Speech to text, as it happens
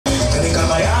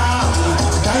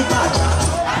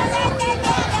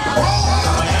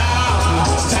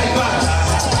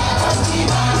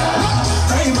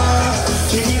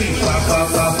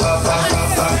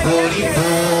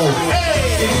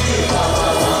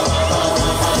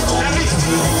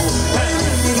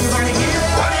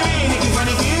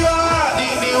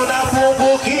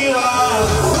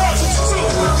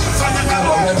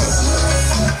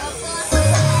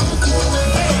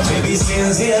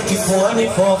kifuani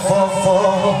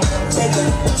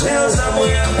 444. Leo zamu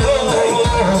yako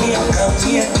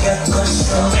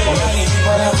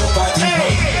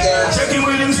cheki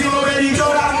mwili mzima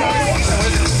umejitola.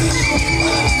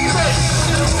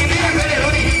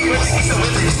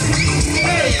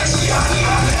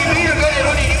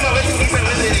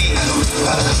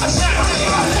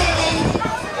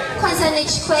 Kwanza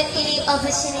nichukue hii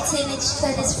opportunity,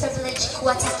 nichukue this privilege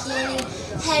kuwatakieni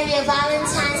Heri ya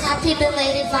Valentine's, happy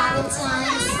belated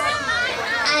Valentine's.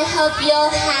 I hope y'all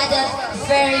had a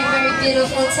very, very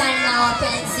beautiful time na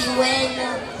wapenzi wenu.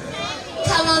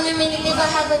 Kama mimi nilivyo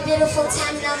have a beautiful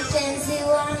time na mpenzi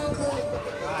wangu.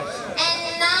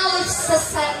 And now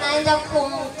sasa naenda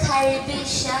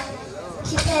kumkaribisha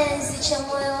kipenzi cha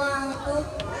moyo wangu,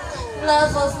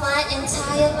 love of my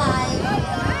entire life,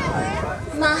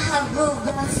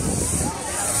 Mahabuba,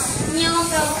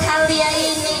 nyonga mkali ya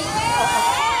ini,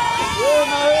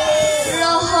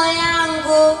 roho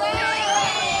yangu,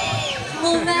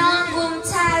 mume wangu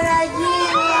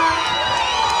mtarajiwa,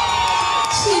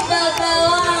 chibaba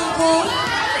wangu.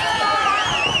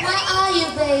 Where are you,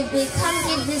 baby? Come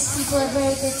give these people a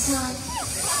very good time.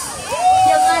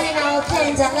 Jamani na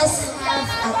wapenda, let's have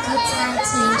a good time to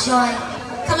enjoy.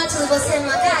 Kama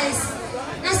tulivyosema guys,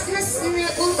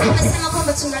 nasema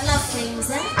kwamba tuna love games,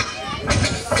 eh?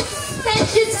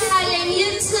 Thank you darling, you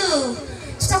too.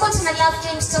 Tutakuwa tuna love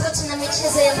games, tutakuwa tuna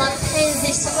michezo ya mapenzi,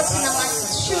 tutakuwa tuna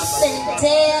truth and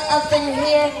dare up in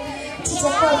here.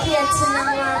 Tutakuwa pia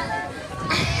tuna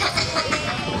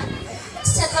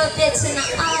tutakuwa pia tuna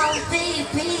oh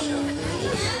baby.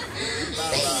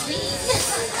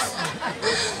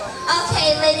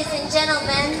 Okay, ladies and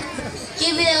gentlemen,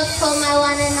 give it up for my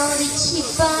one and only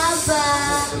Chibaba.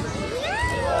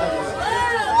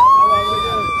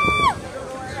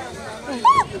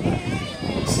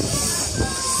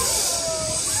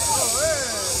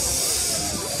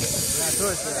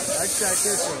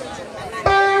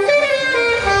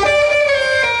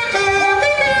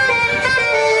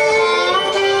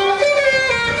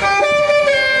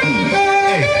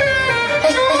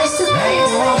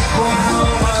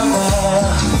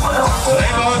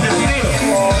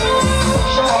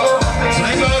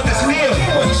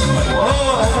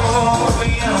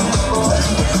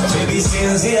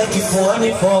 Sinzia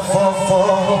kifuani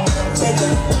 444.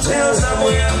 Leo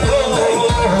zamu yako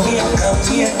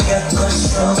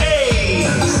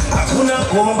hakuna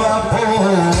kuomba hapo.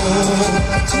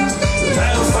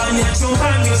 Tunayofanya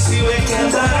chumbani usiweke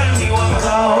ndani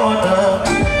wakaona.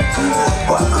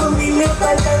 Wako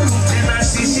nimepata tena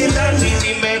sisi ndani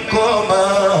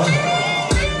nimekoma.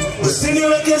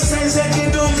 Usiniweke sense ya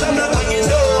kidumu labda kwenye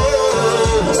ndoo.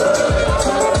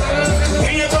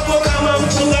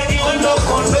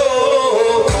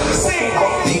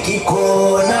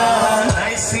 Nikikuona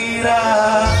naisira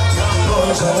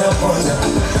ponda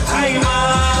hai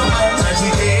mama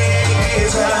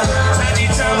najitegeza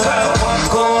najitamba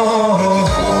kwako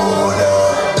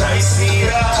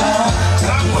naisira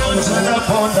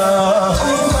ponda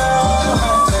hai mama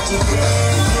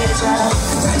najitegeza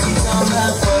najitamba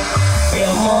kwako mi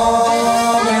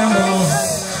amor mi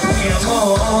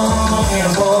amor mi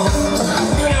amor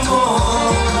mi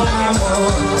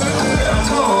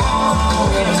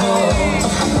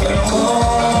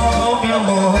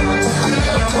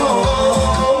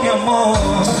amor mi amor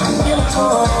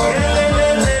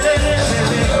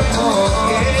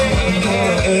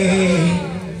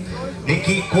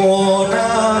nikikuona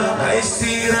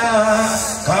naisira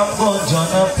kamgonjwa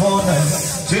napona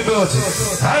jibote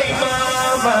hai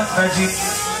mama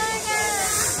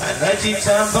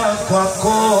najitamba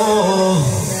kwako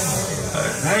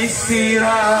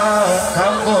naisira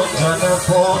kamgonjwa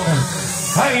napona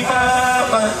hai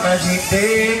mama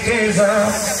najitegeza.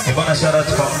 Bwana shout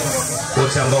kwa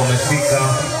wote ambao umefika,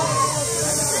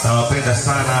 nawapenda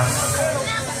sana.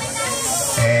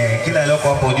 Kila leo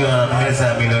hapo ujua na meza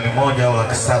ya milioni 1 au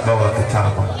 7 au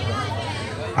 5.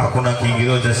 Hakuna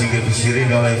kiingilio cha shilingi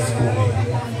 20 wala 10,000.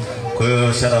 Kwa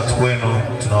hiyo shout kwenu,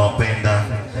 tunawapenda.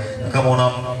 Kama una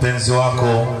mpenzi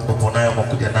wako upo naye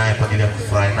umekuja naye kwa ajili ya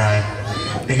kufurahi naye,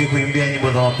 nikikuimbia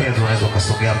nyimbo za mapenzi unaweza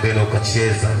ukasogea mbele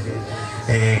ukacheza.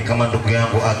 Kama ndugu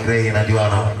yangu Agrey najua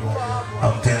na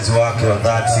mpenzi wake wa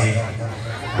dhati.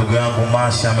 Ndugu yangu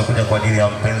Masha amekuja kwa ajili ya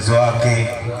mpenzi wake.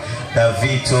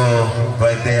 Davito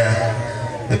right there,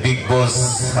 the big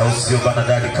boss, Whozu bana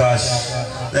Daddy Cash.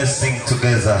 Let's sing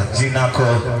together. Jinako,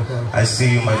 I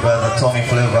see you my brother. Tommy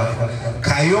Flavor,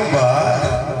 Kayumba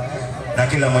na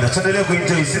kila mmoja. Tuendelee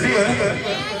kuenjoy, si ndio?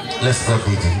 Let's go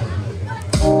DJ.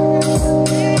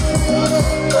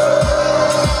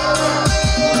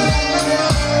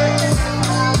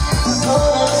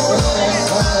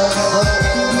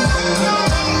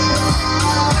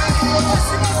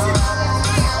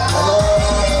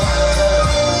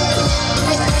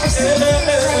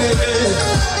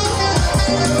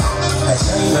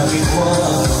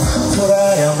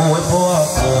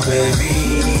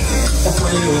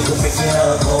 ukweli uko peke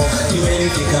yako,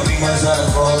 imelifika mima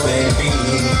zako baby.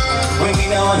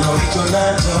 Wengine wanaolicho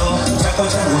nacho, chako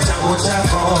changu changu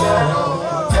chako.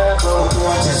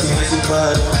 Kuacha siwezi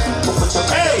bado,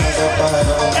 kukuchoka hizo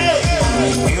bado.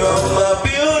 You're my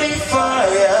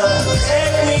beautifier,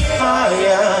 take me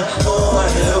higher. Oh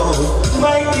my love,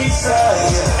 my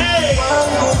desire,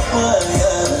 wangu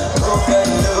fire. Oh my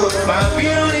love, my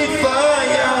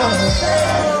beautifier.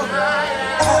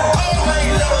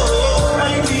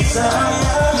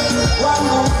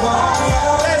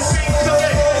 Let's sing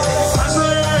together.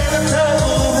 Mazoea na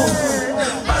tabu,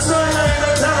 mazoea na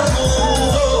tabu,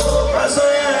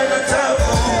 mazoea na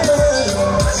tabu,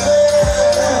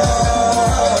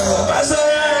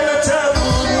 mazoea na tabu,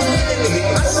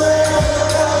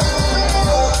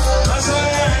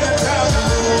 mazoea na tabu,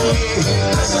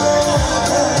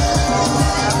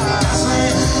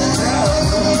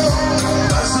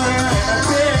 mazoea na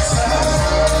tesa,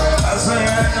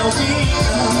 mazoea na ubina.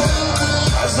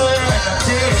 Mazoea na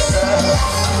tesa,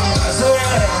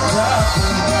 mazoea na tabu.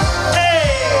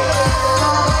 Hey!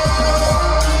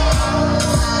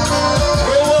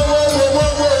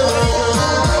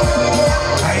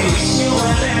 Aishi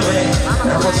uelewe,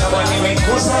 napotawa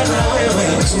nimekosa na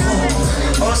wewe tu.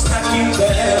 Ostaki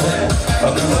mbelewe,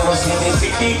 wakati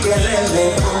wasinifiki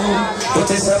kelele.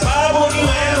 Yote sababu ni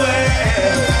wewe,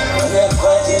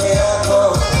 kwa ajili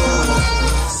yako.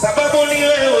 Sababu ni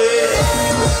wewe.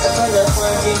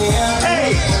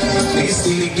 Hey!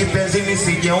 Nisili kipenzi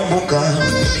nisijaumbuka,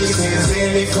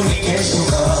 nisizili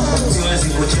kunikeshuka, siwezi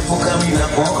kuchepuka mina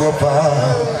kuogopa,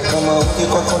 kama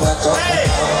ukikoko natoka.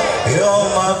 You're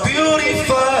my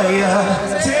beautifier,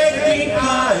 take me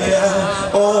higher.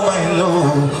 Oh my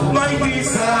love, my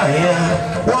desire,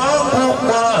 wangu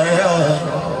fire.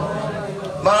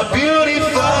 My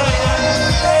beautifier,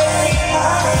 take me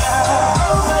higher.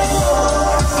 Oh my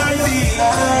love, my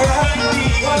desire.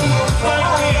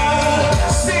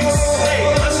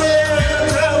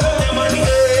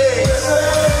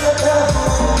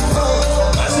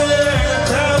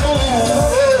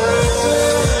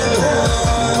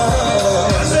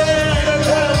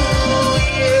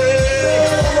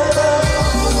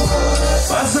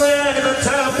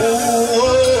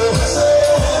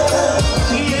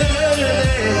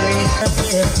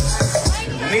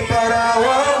 Nipara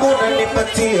wangu na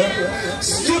nipatia,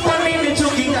 sijui kwa nini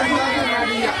chuki,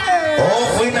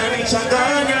 hofu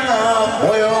inanichanganya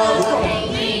moyo wangu.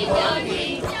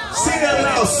 Sing it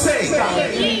loud, say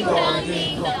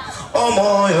oh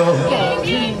moyo,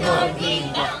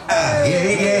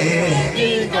 yeah.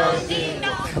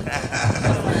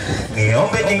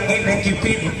 Niombe jingine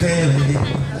kipindi pewe,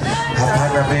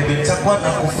 hapana baby nitakuwa na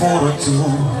kufuru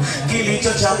tu,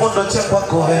 kilicho cha mundo cha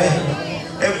kwako wewe.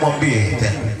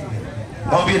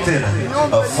 Mwambie tena,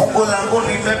 fungu langu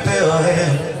nimepewa.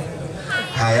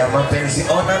 Haya mapenzi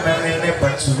ona na nenepa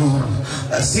tu,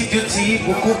 sijuti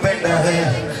kukupenda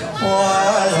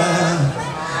wala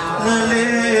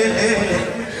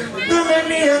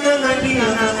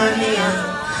ng'ang'ania.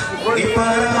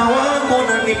 Ipara wangu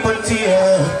na nipatia,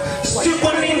 sijui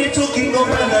kwa nini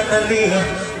tukigombana nalia,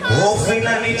 hofu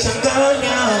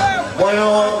inanichanganya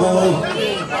moyo wangu.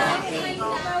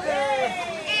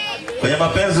 Kwenye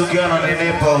mapenzi ukiona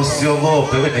nenepa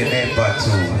usiogope, we nenepa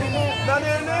tu.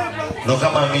 Ndo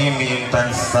kama mimi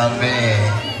mtanisamehe,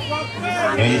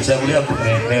 nimejichagulia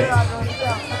kunenepa.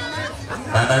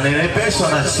 Na nanenepeshwa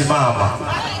na simama,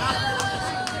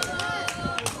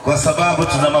 kwa sababu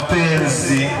tuna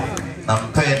mapenzi.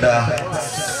 Nampenda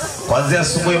kuanzia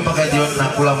asubuhi mpaka jioni,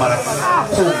 nakula mara 10.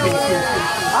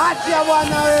 Acha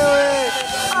bwana wewe.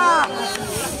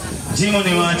 Jimu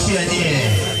niwaachia nyie,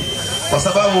 kwa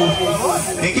sababu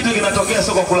ni kitu kinatokea,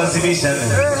 sio kwa kulazimisha.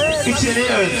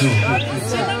 Kichelewe tu.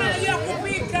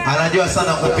 Anajua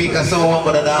sana kupika, sio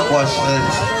uongo dada yangu wa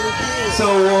Celebs.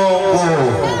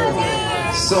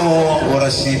 Sio uongo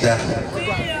Rashida.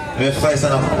 Nimefurahi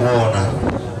sana kukuona.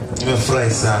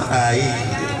 Nimefurahi sana. Ai.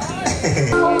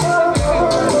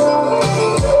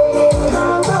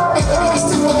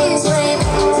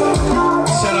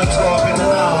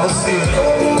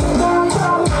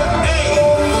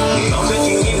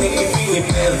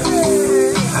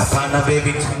 Hapana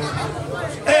baby.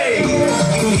 Hey,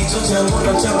 kilicho changu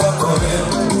na cha kwako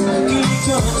wewe,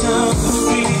 kilicho changu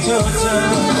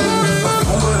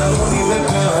Mungu wangu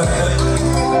nimepewa wewe.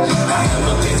 Haya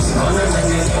mapenzi ona na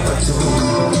nenepa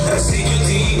tu,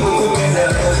 sijuti kukupenda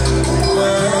wewe.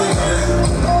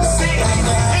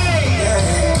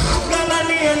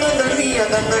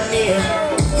 Ng'ang'ania,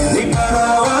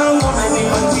 nipara wangu na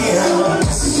nipatia,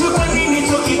 sijui kwa nini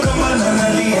tukikombana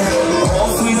nalia,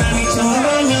 hofu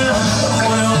inanichanganya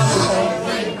moyo wangu.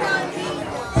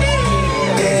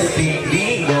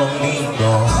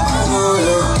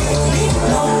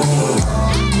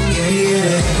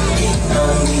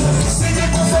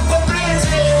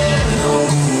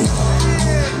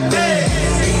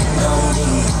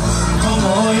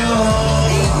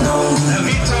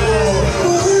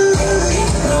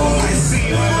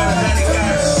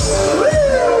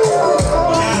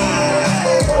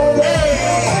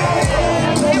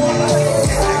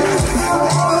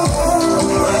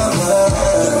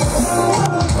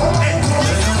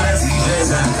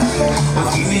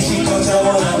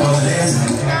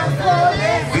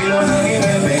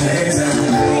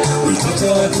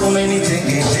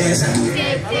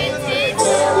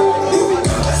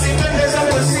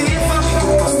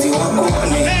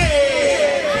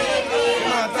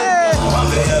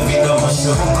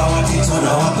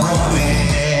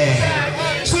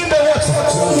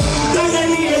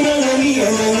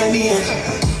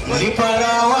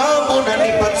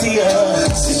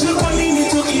 unanipatia. Sijui kwa nini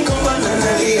tukikombana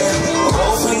nalia,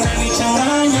 hofu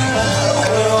inanichanganya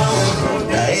moyo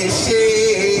wangu naishi.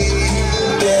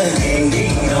 Ding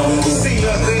ding dong, see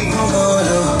your thing,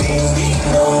 ding ding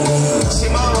dong,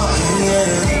 simama,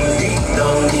 ding ding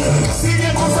dong,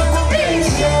 sije kufa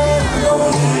kubisha,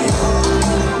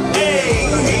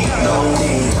 ding ding dong,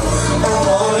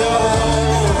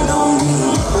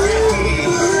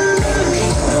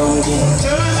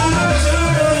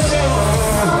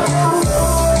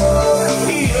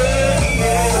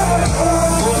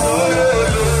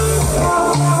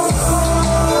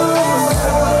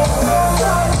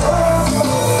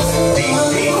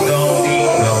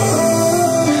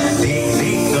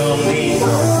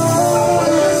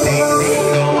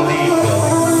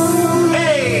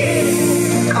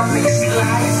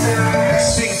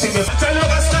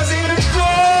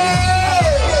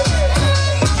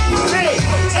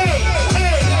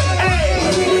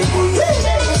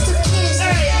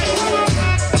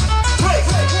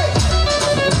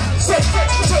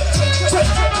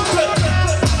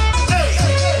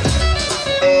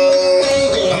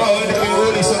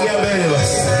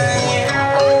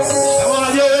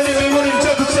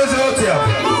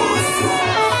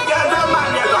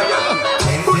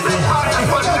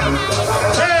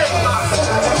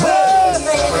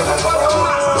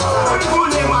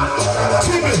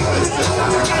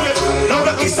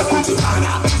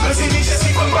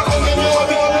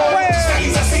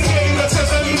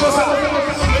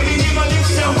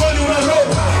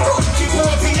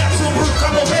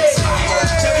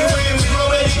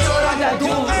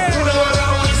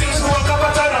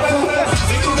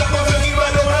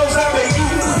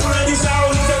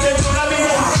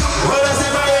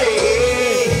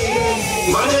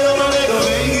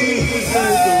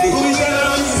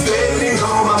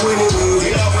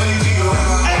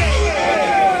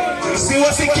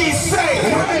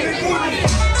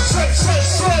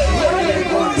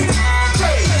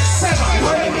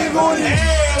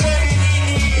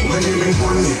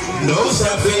 no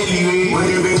sabeli, no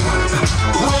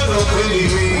sabeli,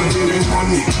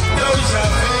 no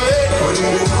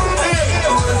sabeli.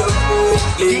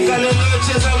 Kingalelo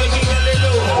cheza we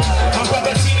kingalelo,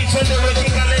 mpaka chini twende we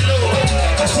kingalelo,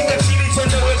 kashinga chini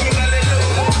twende we kingalelo,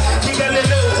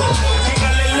 kingalelo,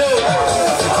 kingalelo.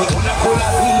 Unakula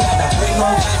pia na kwenda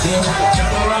tena,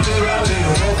 chama rambe rambe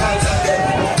unokata,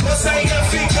 kosa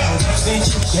ikafika,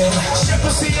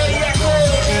 shakusia yako.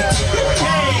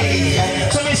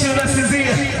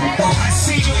 I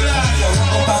see you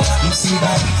live. You see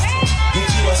that?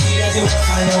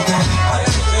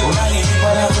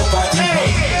 Hey,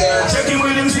 checking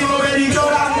with him, see already go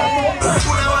down.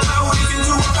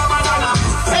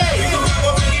 Hey,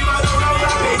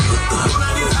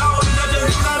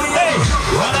 hey,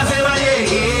 wanna say my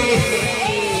yeah,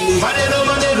 Maneno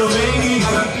mengi,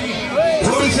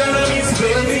 Umishana means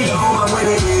baby.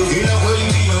 You know what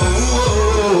you do.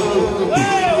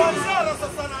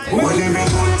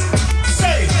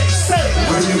 Say,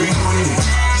 when you be doing it.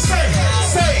 Say,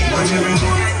 when you be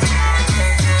doing it.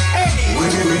 Hey,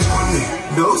 when you be doing it.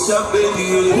 No shop baby,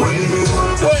 when you be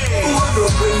doing it.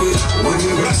 When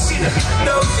you be doing it.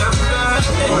 No shop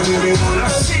baby, when you be doing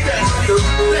it.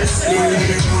 Let's see. When you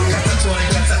be doing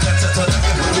it.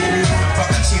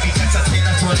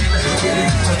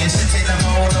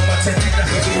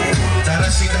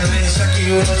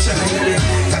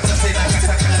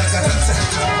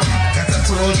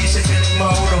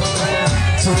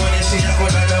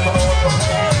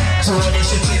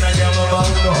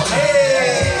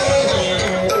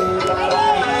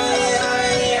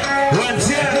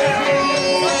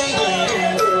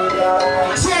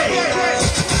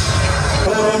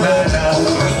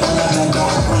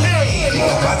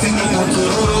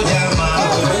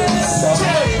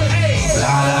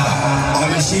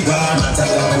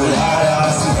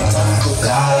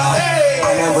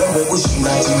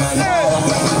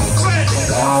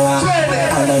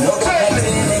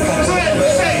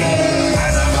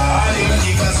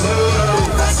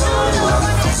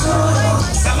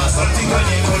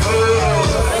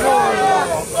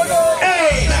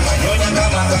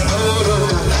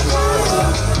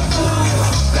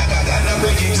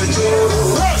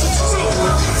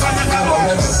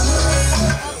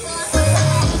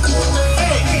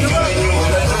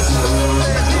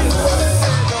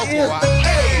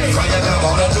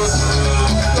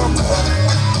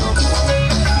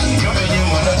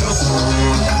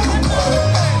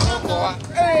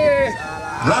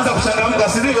 Naanza kuchangamka,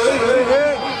 si ndio?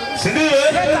 Si ndio?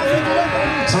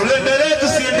 Tuendelee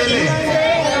tusiendelee?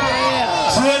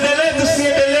 Tuendelee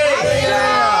tusiendelee?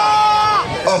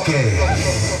 Okay.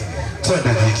 Twende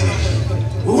DJ.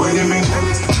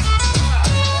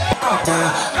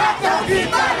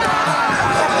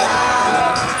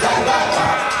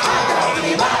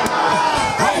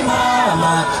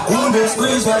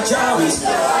 wachawi.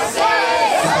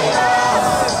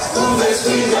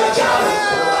 Umesqueeze wachawi.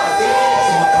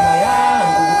 Kama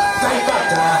yangu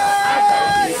kaipata.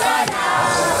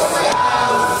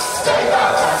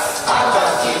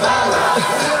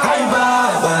 Hai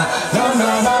baba,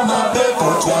 naona mama pepo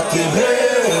twakebe.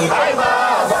 Hai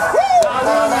baba,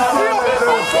 naona mama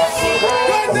pepo twakebe.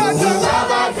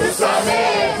 Baba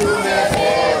tusamehe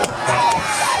tumepewa.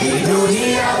 Hii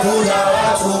dunia kuna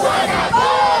watu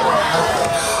wanabora.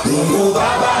 Mungu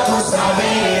Baba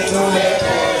tusamehe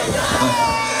tumepewa.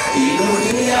 Hii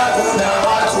dunia kuna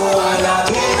watu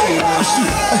wanabora.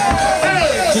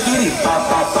 Chikiri pa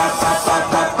pa pa pa pa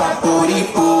pa pa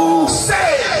poripo.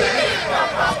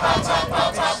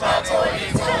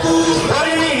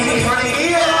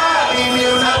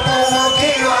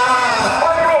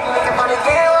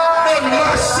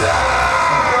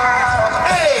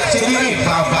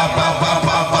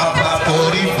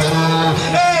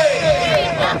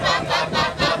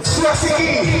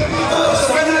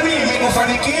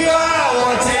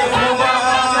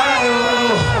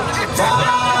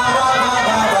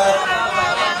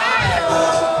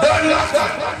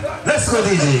 Let's go,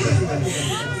 DJ.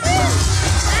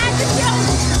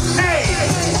 Hey!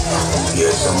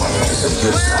 Yes, someone is a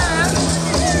good song.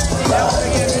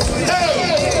 Hey!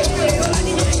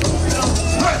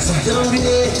 What's up?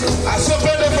 I saw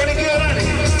better for the girl, honey.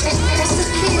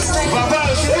 Papa,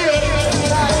 what's your deal?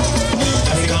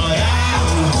 I'm going out.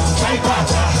 Try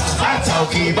pata. That's how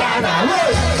keep on.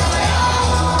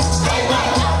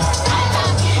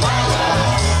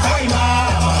 Hey,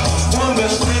 mama. One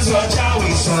best friends watch out.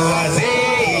 We so as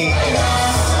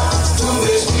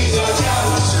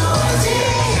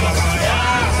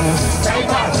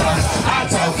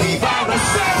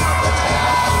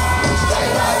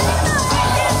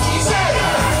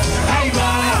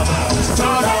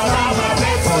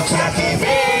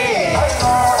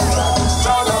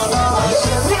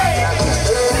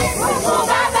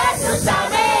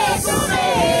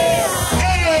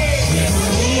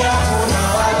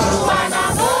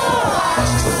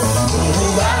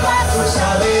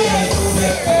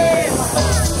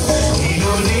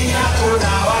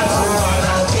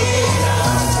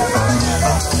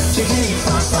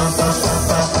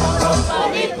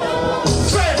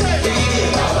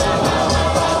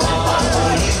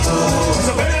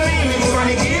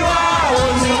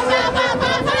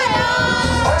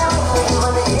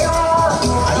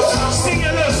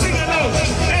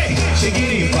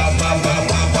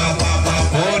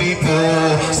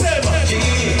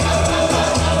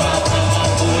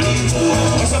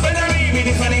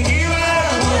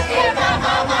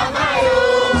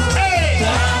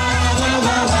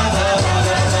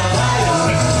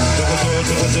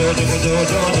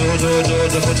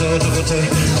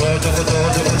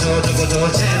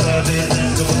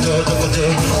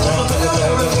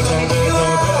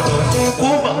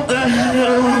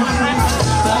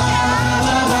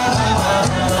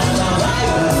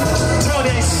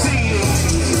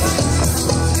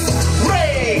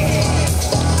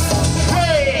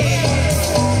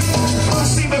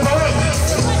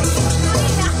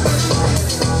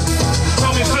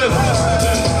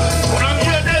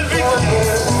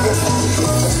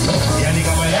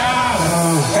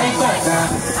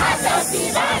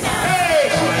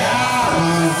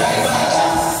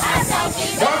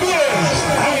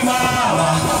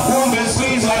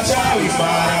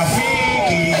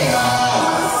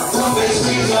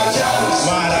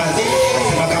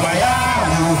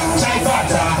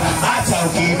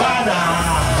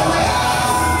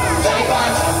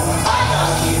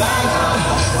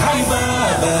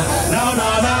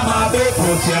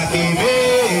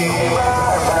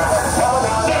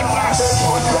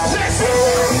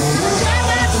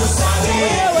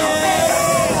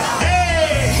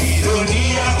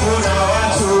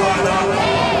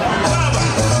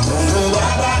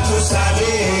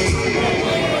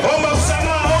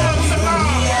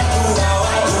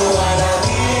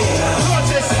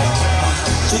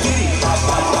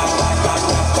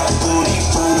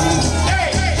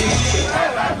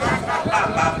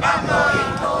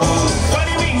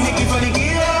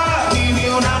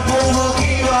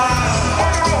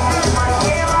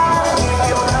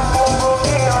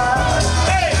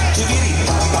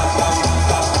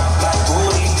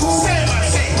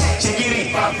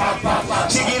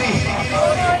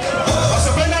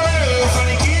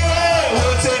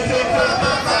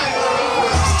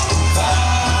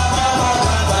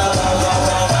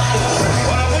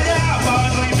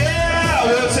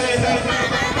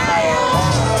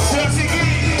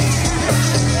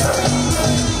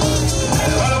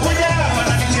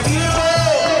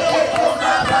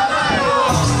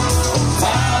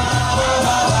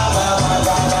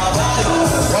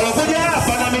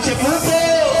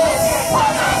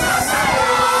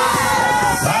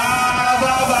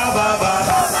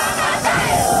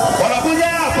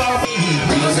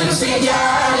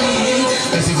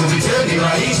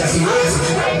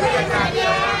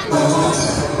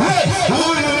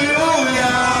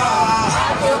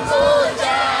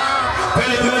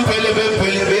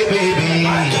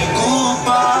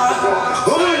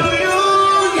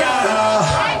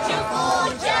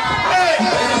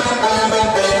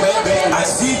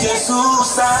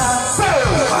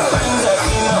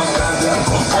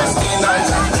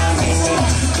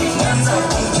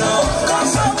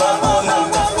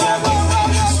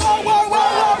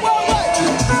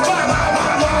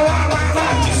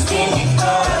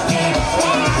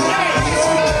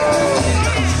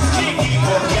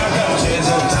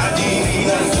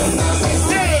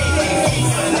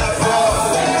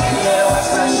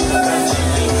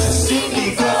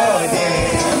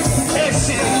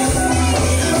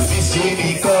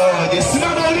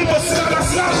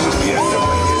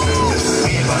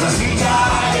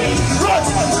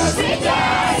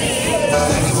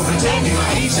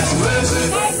Just